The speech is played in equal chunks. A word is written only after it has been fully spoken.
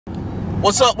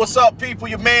What's up, people?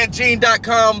 Your man,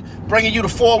 Gene.com, bringing you the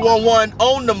 411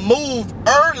 on the move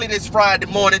early this Friday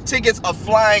morning. Tickets are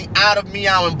flying out of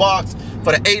Meowing Box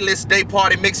for the A-List Day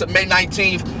Party Mix-Up May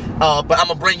 19th. But I'm going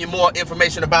to bring you more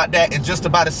information about that in just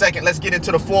about a second. Let's get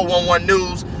into the 411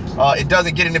 news. It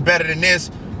doesn't get any better than this.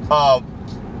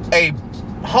 A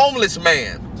homeless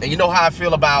man, and you know how I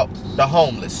feel about the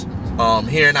homeless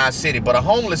here in our city, but a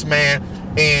homeless man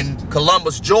in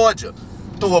Columbus, Georgia,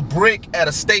 threw a brick at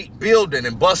a state building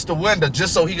and bust a window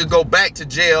just so he could go back to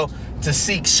jail to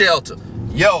seek shelter.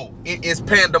 Yo, it is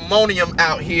pandemonium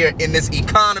out here in this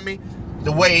economy.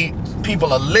 The way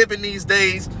people are living these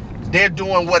days, they're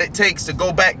doing what it takes to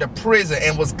go back to prison,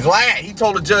 and was glad. He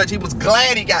told the judge he was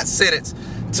glad he got sentenced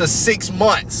to 6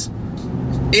 months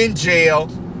in jail,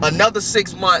 another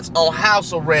 6 months on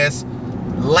house arrest.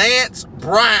 Lance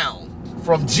Brown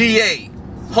from GA,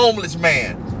 homeless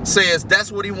man, says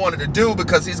that's what he wanted to do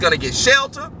because he's going to get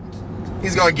shelter,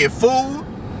 he's going to get food,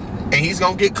 and he's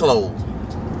going to get clothes.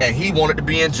 And he wanted to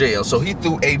be in jail, so he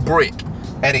threw a brick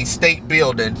at a state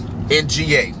building in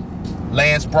GA.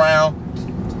 Lance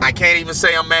Brown, I can't even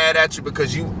say I'm mad at you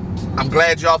because I'm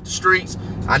glad you're off the streets.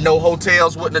 I know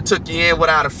hotels wouldn't have took you in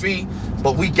without a fee,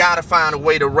 but we got to find a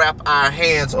way to wrap our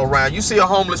hands around. You see a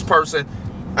homeless person,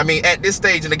 I mean, at this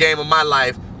stage in the game of my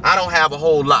life, I don't have a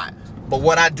whole lot. But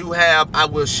what I do have, I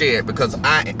will share, because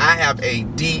I have a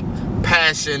deep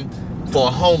passion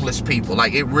for homeless people.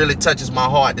 Like, it really touches my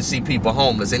heart to see people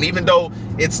homeless. And even though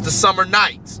it's the summer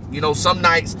nights, you know, some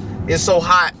nights it's so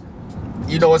hot,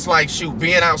 you know, it's like, shoot,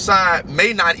 being outside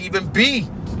may not even be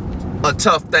a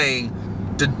tough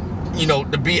thing to, you know,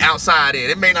 to be outside in.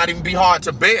 It may not even be hard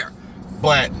to bear.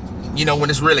 But, you know, when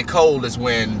it's really cold is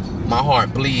when my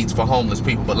heart bleeds for homeless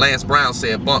people. But Lance Brown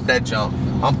said, bump that jump.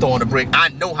 I'm throwing a brick. I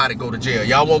know how to go to jail.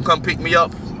 Y'all won't come pick me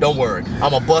up? Don't worry.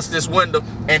 I'm going to bust this window.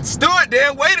 And stood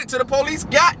there and waited till the police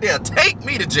got there. Take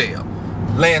me to jail.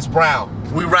 Lance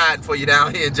Brown, we riding for you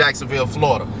down here in Jacksonville,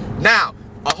 Florida. Now,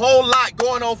 a whole lot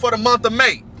going on for the month of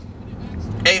May.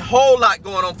 A whole lot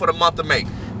going on for the month of May.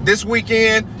 This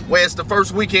weekend, where it's the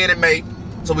first weekend in May,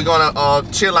 so we're going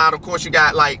to chill out. Of course, you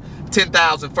got like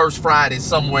 10,000 First Fridays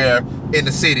somewhere in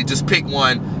the city. Just pick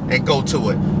one and go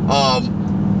to it.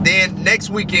 Then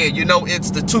next weekend, you know, it's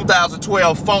the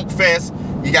 2012 Funk Fest.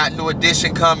 You got New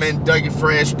Edition coming, Dougie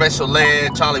Fresh, Special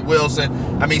Ed, Charlie Wilson.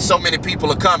 I mean, so many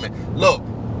people are coming. Look,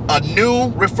 a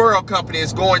new referral company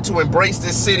is going to embrace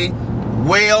this city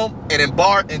well and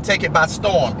embark and take it by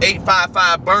storm.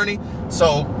 855 Bernie.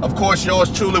 So, of course,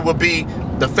 yours truly will be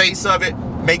the face of it.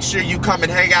 Make sure you come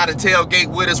and hang out and tailgate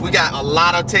with us. We got a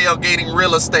lot of tailgating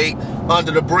real estate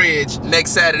under the bridge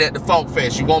next Saturday at the Funk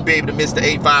Fest. You won't be able to miss the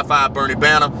 855 Bernie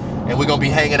banner. And we're going to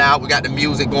be hanging out. We got the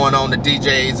music going on, the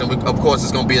DJs. And, of course,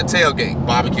 it's going to be a tailgate.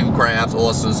 Barbecue, crabs,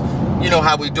 oysters. You know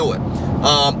how we do it.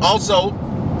 Also,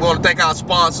 we want to thank our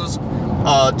sponsors.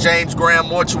 James Graham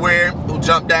Mortuary, who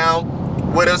jumped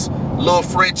down with us. Little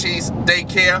Frenchie's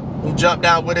Daycare, who jumped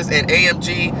down with us, and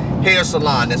AMG Hair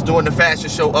Salon that's doing the fashion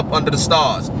show Up Under the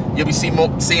Stars. You'll be seeing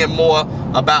more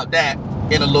about that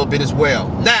in a little bit as well.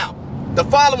 Now, the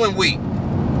following week,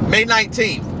 May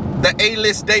 19th, the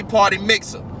A-List Day Party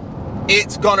Mix-Up.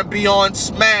 It's going to be on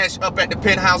Smash up at the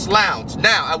Penthouse Lounge.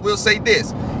 Now, I will say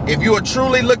this. If you are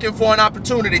truly looking for an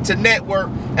opportunity to network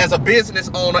as a business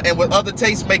owner and with other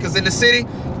tastemakers in the city,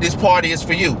 this party is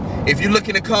for you. If you're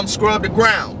looking to come scrub the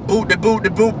ground, boot the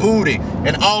booty,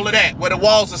 and all of that, where the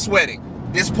walls are sweating,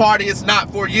 this party is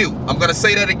not for you. I'm going to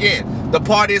say that again. The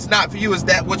party is not for you. Is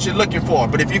that what you're looking for?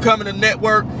 But if you come in a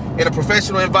network in a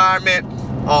professional environment,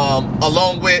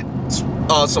 along with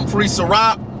some free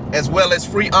syrup, as well as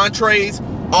free entrees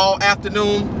all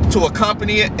afternoon to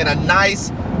accompany it in a nice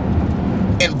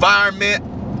environment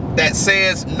that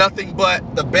says nothing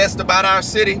but the best about our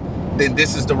city, then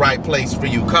this is the right place for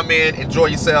you. Come in, enjoy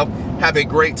yourself, have a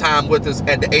great time with us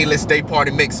at the A-List Day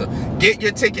Party Mixer. Get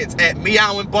your tickets at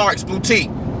Meowing Box Boutique.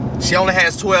 She only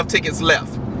has 12 tickets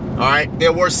left. All right,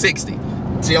 there were 60.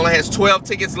 She only has 12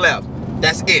 tickets left.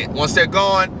 That's it. Once they're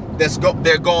gone,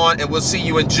 they're gone, and we'll see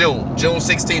you in June. June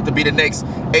 16th will be the next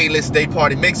A-List Day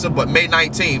Party Mixer, but May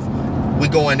 19th, we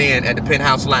going in at the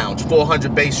Penthouse Lounge,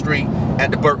 400 Bay Street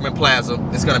at the Berkman Plaza.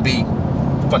 It's going to be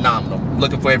phenomenal.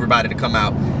 Looking for everybody to come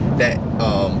out that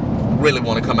really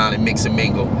want to come out and mix and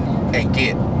mingle and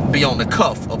be on the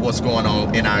cuff of what's going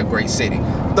on in our great city.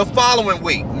 The following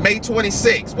week, May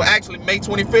 26th, well, actually May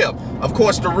 25th, of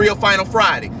course, the real Final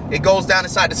Friday. It goes down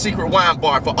inside the Secret Wine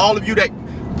Bar. For all of you that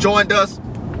joined us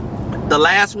the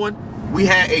last one, we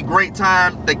had a great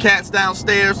time. The cats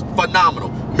downstairs, phenomenal.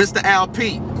 Mr.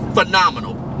 LP,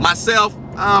 phenomenal. Myself,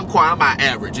 I'm about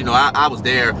average. You know, I was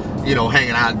there, you know,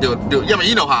 hanging out and do. I mean,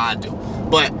 you know how I do.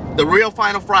 But the real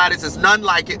Final Fridays is none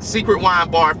like it. Secret Wine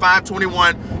Bar,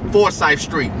 521 Forsyth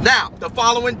Street. Now, the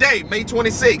following day, May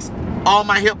 26th, all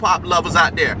my hip-hop lovers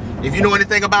out there, if you know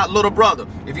anything about Little Brother,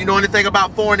 if you know anything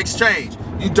about foreign exchange,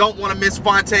 you don't want to miss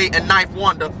Phonte and Ninth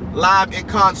Wonder live in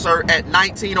concert at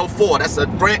 1904. That's a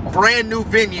brand new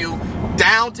venue,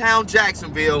 downtown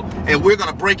Jacksonville, and we're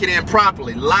gonna break it in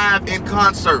properly. Live in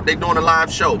concert. They're doing a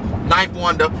live show. Ninth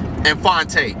Wonder and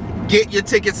Phonte. Get your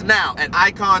tickets now at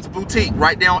Icons Boutique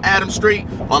right there on Adams Street,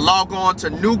 or log on to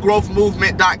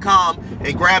newgrowthmovement.com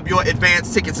and grab your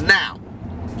advance tickets now.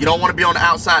 You don't want to be on the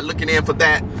outside looking in for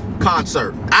that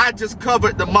concert. I just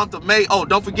covered the month of May. Oh,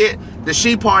 don't forget, the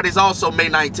She Party is also May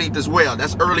 19th as well.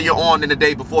 That's earlier on in the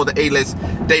day before the A-List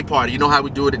Day Party. You know how we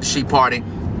do it at the She Party.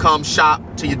 Come shop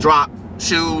till you drop.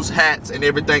 Shoes, hats, and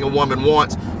everything a woman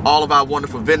wants. All of our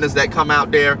wonderful vendors that come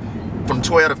out there from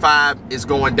 12 to 5 is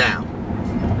going down.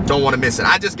 Don't want to miss it.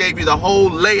 I just gave you the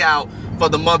whole layout for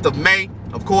the month of May.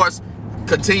 Of course,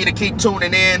 continue to keep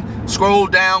tuning in. Scroll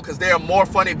down because there are more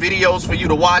funny videos for you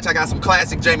to watch. I got some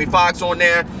classic Jamie Foxx on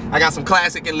there. I got some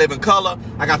classic In Living Color.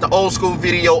 I got the old school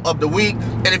video of the week.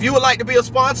 And if you would like to be a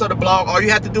sponsor of the blog, all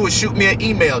you have to do is shoot me an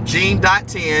email,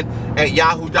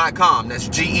 gene.10@yahoo.com. That's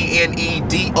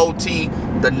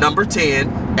GENEDOT, the number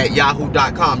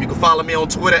 10@yahoo.com. You can follow me on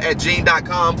Twitter at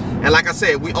gene.com. And like I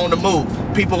said, we on the move.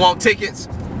 People want tickets,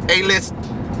 A-List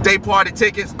Day Party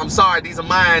tickets. I'm sorry, these are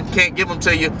mine. Can't give them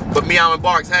to you, but Meow and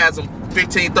Barks has them.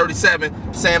 1537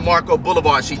 San Marco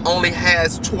Boulevard. She only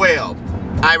has 12.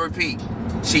 I repeat,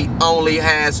 she only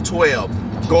has 12.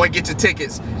 Go and get your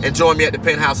tickets and join me at the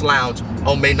Penthouse Lounge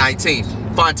on May 19th.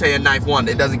 Phonte and Ninth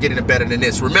Wonder. It doesn't get any better than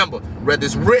this. Remember, whether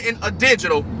it's written or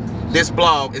digital, this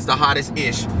blog is the hottest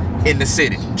ish in the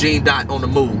city. Gene Dot on the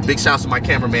move. Big shouts to my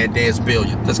cameraman, Dez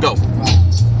Billion. Let's go.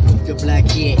 Your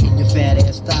black hair and your fat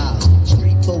ass style.